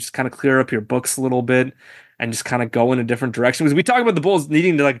salary, you just kind of clear up your books a little bit and just kind of go in a different direction. Because we talk about the Bulls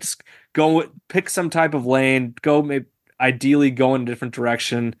needing to like just go pick some type of lane, ideally go in a different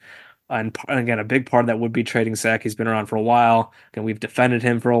direction. And again, a big part of that would be trading Zach. He's been around for a while, and we've defended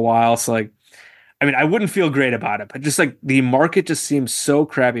him for a while. So like, I mean, I wouldn't feel great about it, but just like the market just seems so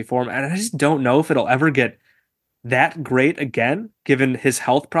crappy for him. And I just don't know if it'll ever get that great again, given his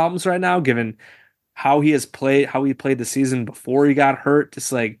health problems right now, given how he played the season before he got hurt.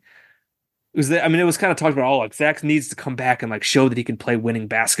 Just like, it was kind of talked about, oh, like Zach needs to come back and like show that he can play winning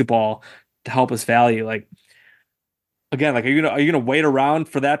basketball to help his value. Like, again, like, are you gonna wait around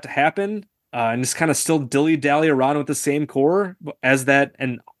for that to happen and just kind of still dilly-dally around with the same core as that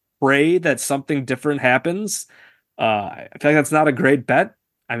and pray that something different happens? I feel like that's not a great bet.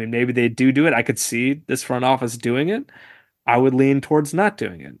 I mean, maybe they do it. I could see this front office doing it. I would lean towards not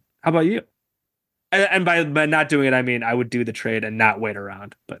doing it. How about you? And by not doing it, I mean I would do the trade and not wait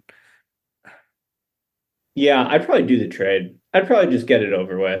around. But yeah, I'd probably do the trade. I'd probably just get it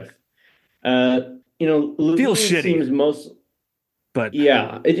over with. Feels shitty. Seems but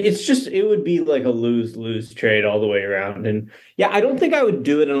yeah, it would be like a lose-lose trade all the way around. And yeah, I don't think I would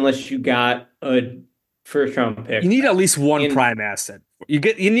do it unless you got a first-round pick. You need at least one prime asset. You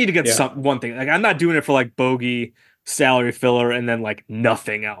need to get one thing. Like, I'm not doing it for like bogey salary filler and then like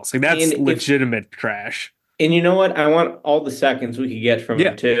nothing else. Like, that's legitimate trash. And you know what? I want all the seconds we could get from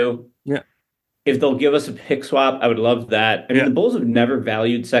him too. Yeah. If they'll give us a pick swap, I would love that. I mean, the Bulls have never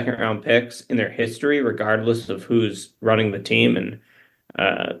valued second-round picks in their history, regardless of who's running the team. And,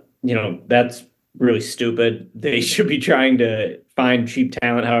 that's really stupid. They should be trying to find cheap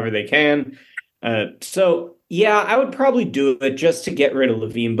talent however they can. So, yeah, I would probably do it just to get rid of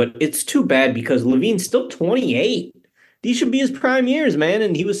LaVine. But it's too bad because LaVine's still 28. These should be his prime years, man.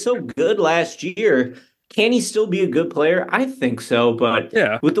 And he was so good last year. Can he still be a good player? I think so, but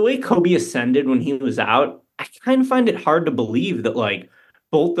with the way Kobe ascended when he was out, I kind of find it hard to believe that like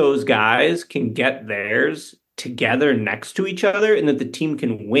both those guys can get theirs together next to each other and that the team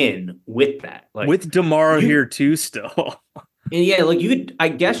can win with that. Like, with DeMar here too still. And yeah, like I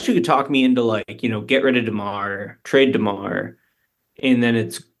guess you could talk me into like, get rid of DeMar, trade DeMar, and then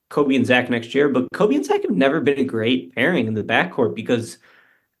it's Kobe and Zach next year. But Kobe and Zach have never been a great pairing in the backcourt because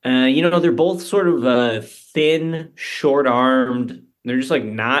they're both sort of thin, short-armed. They're just like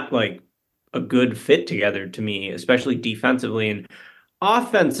not like a good fit together to me, especially defensively. And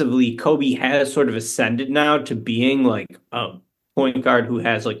offensively, Kobe has sort of ascended now to being like a point guard who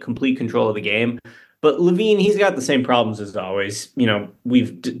has like complete control of the game. But LaVine, he's got the same problems as always.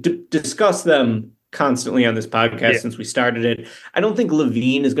 We've discussed them constantly on this podcast since we started it. I don't think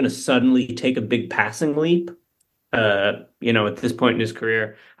LaVine is going to suddenly take a big passing leap. At this point in his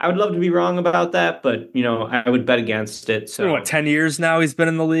career, I would love to be wrong about that, but I would bet against it. So 10 years now he's been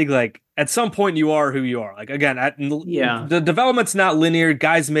in the league. Like, at some point you are who you are. Like, again, the development's not linear.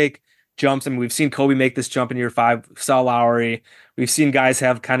 Guys make jumps. I mean, we've seen Kobe make this jump in year 5, Sal Lowry. We've seen guys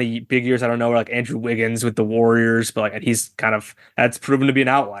have kind of big years. I don't know, like Andrew Wiggins with the Warriors, but like that's proven to be an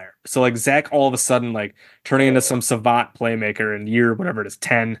outlier. So like Zach all of a sudden like turning into some savant playmaker in year whatever it is,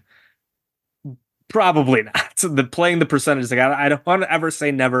 10. Probably not. So playing the percentage, like I don't want to ever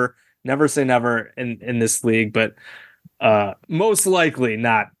say never say never in this league, but most likely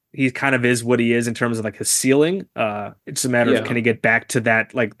not. He kind of is what he is in terms of like his ceiling. It's a matter of can he get back to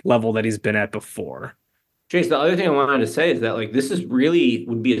that like level that he's been at before. Jace, the other thing I wanted to say is that like this is really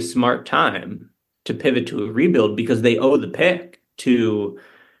would be a smart time to pivot to a rebuild because they owe the pick to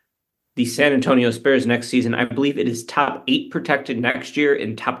the San Antonio Spurs next season. I believe it is top 8 protected next year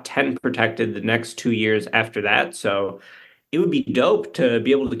and top 10 protected the next 2 years after that. So it would be dope to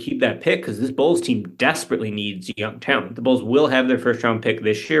be able to keep that pick because this Bulls team desperately needs young talent. The Bulls will have their first round pick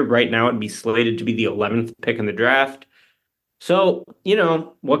this year. Right now, it'd be slated to be the 11th pick in the draft. So,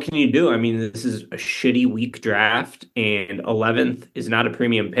 what can you do? I mean, this is a shitty weak draft, and 11th is not a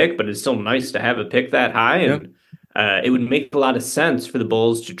premium pick, but it's still nice to have a pick that high. And it would make a lot of sense for the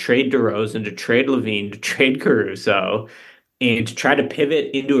Bulls to trade DeRozan, to trade LaVine, to trade Caruso, and to try to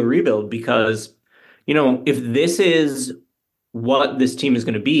pivot into a rebuild because, if this is what this team is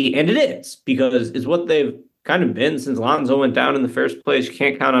going to be, and it is, because it's what they've kind of been since Lonzo went down in the first place. You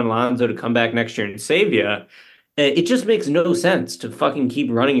can't count on Lonzo to come back next year and save you. It just makes no sense to fucking keep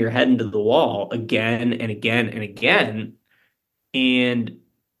running your head into the wall again and again and again. And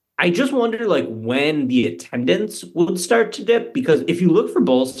I just wonder like when the attendance would start to dip, because if you look for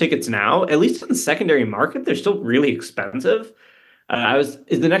Bulls tickets now, at least in the secondary market, they're still really expensive.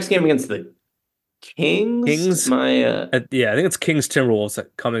 Is the next game against the Kings? I think it's Kings Timberwolves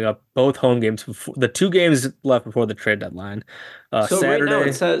coming up. Both home games, before, the 2 games left before the trade deadline. So Saturday. Right now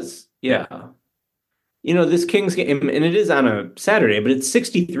it says, this Kings game, and it is on a Saturday, but it's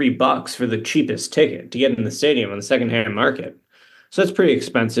 $63 for the cheapest ticket to get in the stadium on the secondhand market. So that's pretty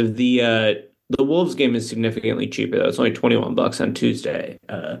expensive. The Wolves game is significantly cheaper though. It's only $21 on Tuesday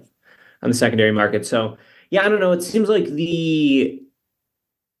on the secondary market. So I don't know. It seems like the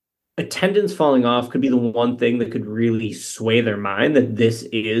attendance falling off could be the one thing that could really sway their mind that this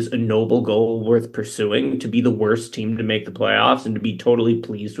is a noble goal worth pursuing, to be the worst team to make the playoffs and to be totally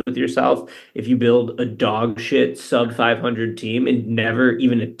pleased with yourself if you build a dog shit sub 500 team and never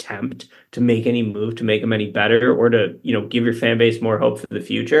even attempt to make any move to make them any better or to, give your fan base more hope for the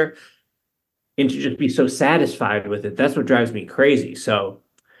future and to just be so satisfied with it. That's what drives me crazy. So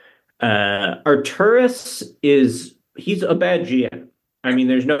Arturas he's a bad GM. I mean,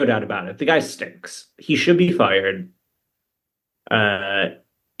 there's no doubt about it. The guy stinks. He should be fired.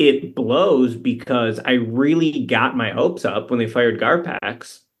 It blows because I really got my hopes up when they fired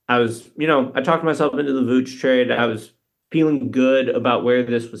Garpax. I was, I talked myself into the Vooch trade. I was feeling good about where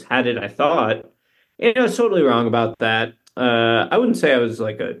this was headed, I thought. And I was totally wrong about that. I wouldn't say I was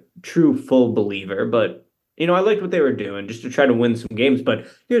like a true full believer, but, I liked what they were doing just to try to win some games. But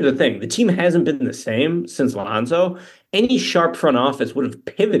here's the thing. The team hasn't been the same since Lonzo. Any sharp front office would have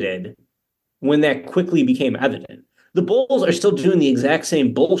pivoted when that quickly became evident. The Bulls are still doing the exact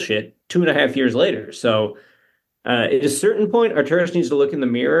same bullshit 2.5 years later. So at a certain point, Arturas needs to look in the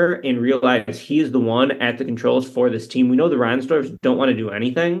mirror and realize he is the one at the controls for this team. We know the Reinsdorfs don't want to do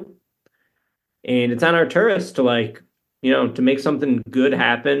anything. And it's on Arturas to to make something good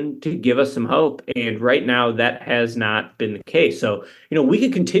happen, to give us some hope. And right now that has not been the case. So, we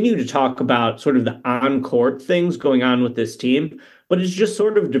could continue to talk about sort of the on-court things going on with this team, but it's just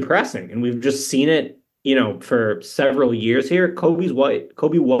sort of depressing. And we've just seen it, for several years here. Kobe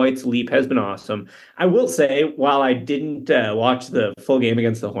White's leap has been awesome. I will say, while I didn't watch the full game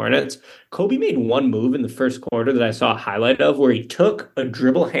against the Hornets, Kobe made one move in the first quarter that I saw a highlight of where he took a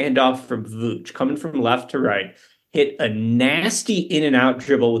dribble handoff from Vooch coming from left to right, hit a nasty in and out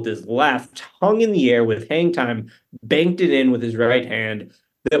dribble with his left, hung in the air with hang time, banked it in with his right hand.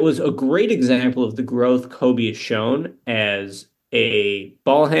 That was a great example of the growth Kobe has shown as a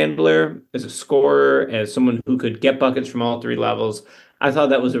ball handler, as a scorer, as someone who could get buckets from all 3 levels. I thought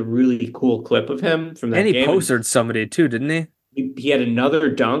that was a really cool clip of him from that game. And he postered somebody too, didn't he? He had another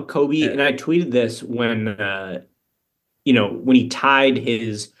dunk, Kobe, and I tweeted this when he tied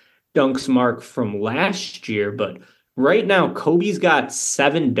his dunks mark from last year, but right now Kobe's got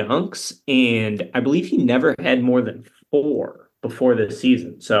 7 dunks, and I believe he never had more than 4 before this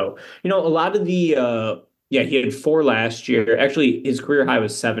season. So, a lot of the he had 4 last year. Actually, his career high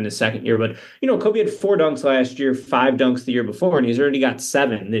was 7 his second year, but Kobe had 4 dunks last year, 5 dunks the year before, and he's already got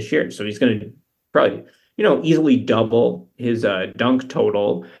 7 this year. So he's going to probably easily double his dunk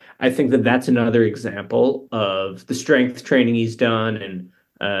total. I think that that's another example of the strength training he's done and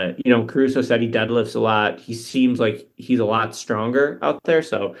Caruso said he deadlifts a lot. He seems like he's a lot stronger out there.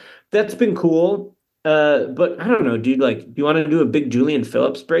 So that's been cool. But I don't know, dude, like, do you want to do a big Julian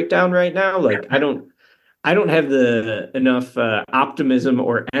Phillips breakdown right now? Like, I don't have the enough optimism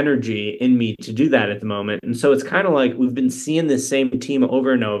or energy in me to do that at the moment. And so it's kind of like we've been seeing this same team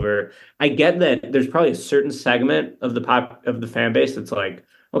over and over. I get that there's probably a certain segment of the fan base that's like,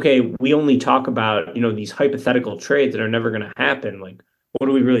 okay, we only talk about, these hypothetical trades that are never going to happen. Like, what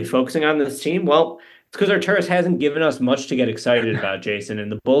are we really focusing on this team? Well, it's because Arturas hasn't given us much to get excited about, Jason, and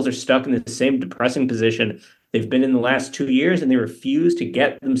the Bulls are stuck in the same depressing position they've been in the last 2 years, and they refuse to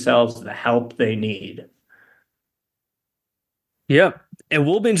get themselves the help they need. Yep. And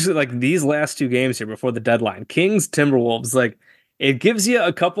we'll be interested, like, these last two games here before the deadline. Kings, Timberwolves, like, it gives you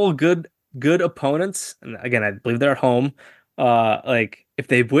a couple good opponents. And again, I believe they're at home. Like, if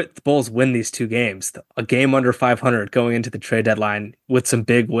the Bulls win these two games, a game under 500 going into the trade deadline with some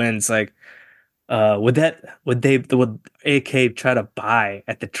big wins, like, would AK try to buy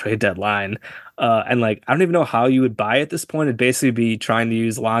at the trade deadline? And like, I don't even know how you would buy at this point. It'd basically be trying to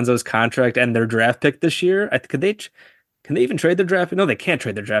use Lonzo's contract and their draft pick this year. Can they even trade their draft? No, they can't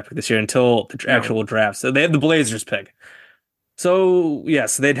trade their draft pick this year until the actual draft. So they have the Blazers pick. So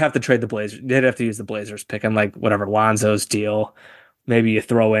yes, they'd have to trade the Blazers. They'd have to use the Blazers pick and like whatever Lonzo's deal. Maybe you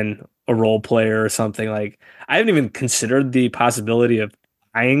throw in a role player or something. Like, I haven't even considered the possibility of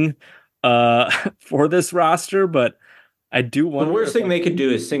buying for this roster, but I do wonder. The worst thing they could do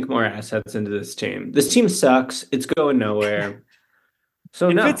is sink more assets into this team. This team sucks. It's going nowhere. So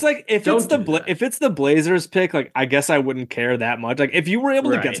if it's the Blazers pick, like, I guess I wouldn't care that much. Like, if you were able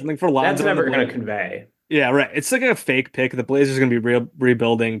to get something for Lonzo, that's never going to convey. Yeah, right. It's like a fake pick. The Blazers are going to be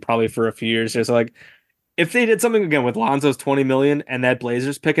rebuilding probably for a few years here. So like, if they did something again with Lonzo's $20 million and that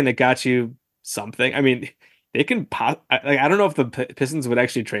Blazers pick, and it got you something, I mean, they can pop. I don't know if the Pistons would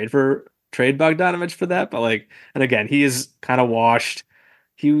actually trade Bogdanovich for that, but like, and again, he is kind of washed.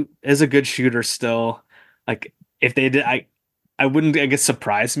 He is a good shooter still. Like, if they did, I wouldn't, I guess,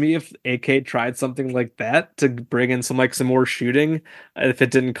 surprise me if AK tried something like that to bring in some more shooting if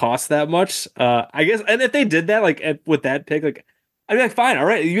it didn't cost that much. I guess, and if they did that, like, with that pick, like, I'd be like, fine, all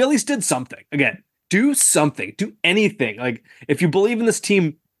right, you at least did something. Again, do something, do anything. Like, if you believe in this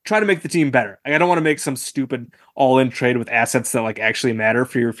team, try to make the team better. Like, I don't want to make some stupid all-in trade with assets that like actually matter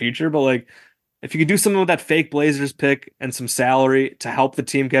for your future, but like, if you could do something with that fake Blazers pick and some salary to help the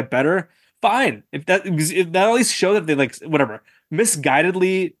team get better, fine. If that at least show that they like whatever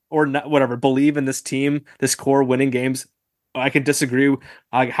misguidedly or not whatever believe in this team, this core winning games. I can disagree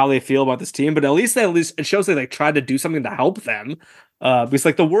how they feel about this team, but at least it shows they like tried to do something to help them. Because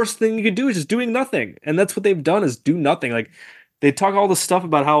like the worst thing you could do is just doing nothing, and that's what they've done is do nothing. Like, they talk all this stuff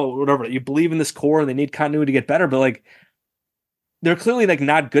about how whatever you believe in this core and they need continuity to get better, but like they're clearly like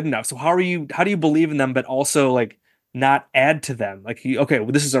not good enough. So how do you believe in them but also like not add to them? Like, okay,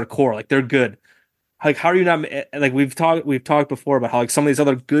 well, this is our core. Like, they're good. Like, how are you not, like, we've talked before about how like some of these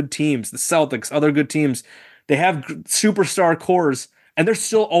other good teams, the Celtics, other good teams, they have superstar cores and they're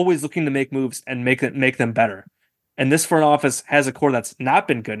still always looking to make moves and make them better. And this front office has a core that's not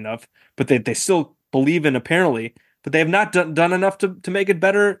been good enough, but they still believe in apparently, but they have not done enough to make it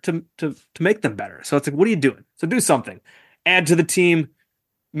better, to make them better. So it's like, what are you doing? So do something. Add to the team,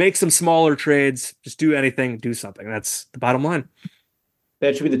 make some smaller trades, just do anything, do something. That's the bottom line.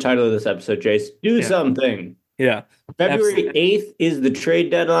 That should be the title of this episode, Jace. Do something. Yeah. February 8th is the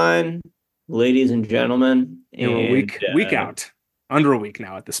trade deadline, ladies and gentlemen. And we're a week out. Under a week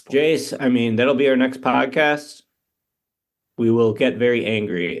now at this point. Jace, I mean, that'll be our next podcast. We will get very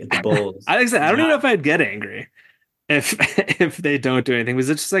angry at the Bulls. I don't even know if I'd get angry if they don't do anything. Because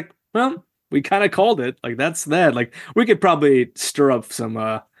it's just like, well, we kind of called it. Like, that's that. Like, we could probably stir up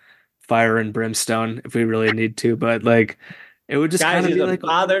some fire and brimstone if we really need to, but like, it would just kind of be like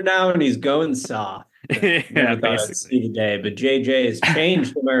father now, and he's going soft. Yeah, basically. Today, but JJ has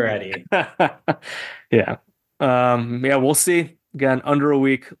changed him already. Yeah. Yeah, we'll see. Again, under a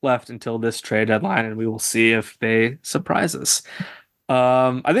week left until this trade deadline, and we will see if they surprise us.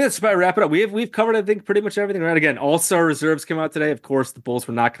 I think that's about wrap it up. We've covered, I think, pretty much everything. Right? Again, All-Star reserves came out today. Of course, the Bulls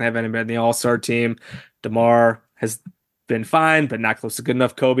were not going to have anybody in the All-Star team. DeMar has been fine, but not close to good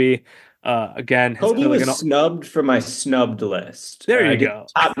enough. Kobe, again, Kobe was snubbed from my snubbed list. There you go.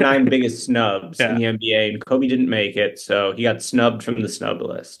 Top 9 biggest snubs in the NBA, and Kobe didn't make it, so he got snubbed from the snub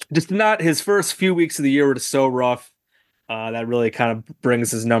list. Just not his first few weeks of the year were just so rough. That really kind of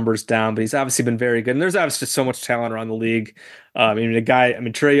brings his numbers down, but he's obviously been very good. And there's obviously just so much talent around the league.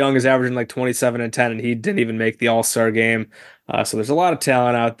 Trae Young is averaging like 27 and 10, and he didn't even make the All-Star game. So there's a lot of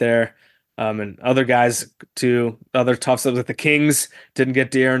talent out there. And other guys too, other tough subs like the Kings didn't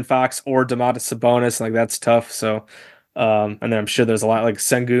get De'Aaron Fox or Domantas Sabonis. Like that's tough. So, and then I'm sure there's a lot like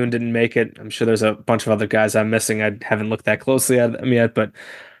Sengun didn't make it. I'm sure there's a bunch of other guys I'm missing. I haven't looked that closely at them yet, but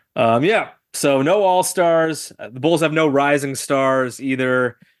yeah. So no all-stars. The Bulls have no rising stars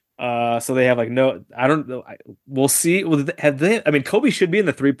either. So they have like no, I don't know. We'll see. Have they? I mean, Kobe should be in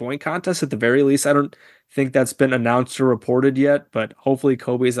the 3-point contest at the very least. I don't think that's been announced or reported yet, but hopefully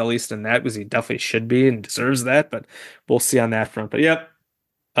Kobe's at least in that because he definitely should be and deserves that. But we'll see on that front. But yep.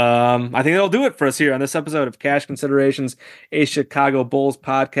 I think that'll do it for us here on this episode of Cash Considerations, a Chicago Bulls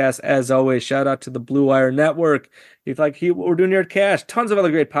podcast. As always, shout out to the Blue Wire Network. If you like what we're doing here at Cash, tons of other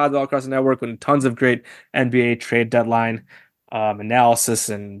great pods all across the network and tons of great NBA trade deadline analysis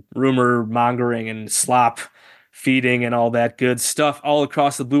and rumor mongering and slop feeding and all that good stuff all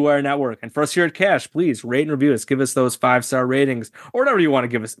across the Blue Wire Network. And for us here at Cash, please rate and review us. Give us those 5-star ratings or whatever you want to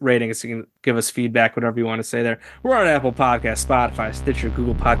give us ratings. You can give us feedback, whatever you want to say there. We're on Apple Podcasts, Spotify, Stitcher,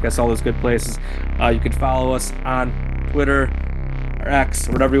 Google Podcasts, all those good places. You can follow us on Twitter or X,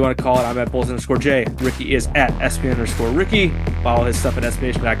 or whatever you want to call it. I'm at Bulls_J. Ricky is at SP_Ricky. Follow his stuff at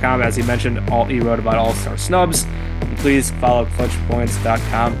SBNation.com. As he mentioned, he wrote about All-Star snubs. And please follow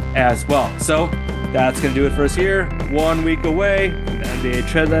ClutchPoints.com as well. So that's going to do it for us here. 1 week away from the NBA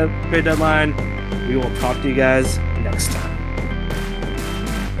trade deadline. We will talk to you guys next time.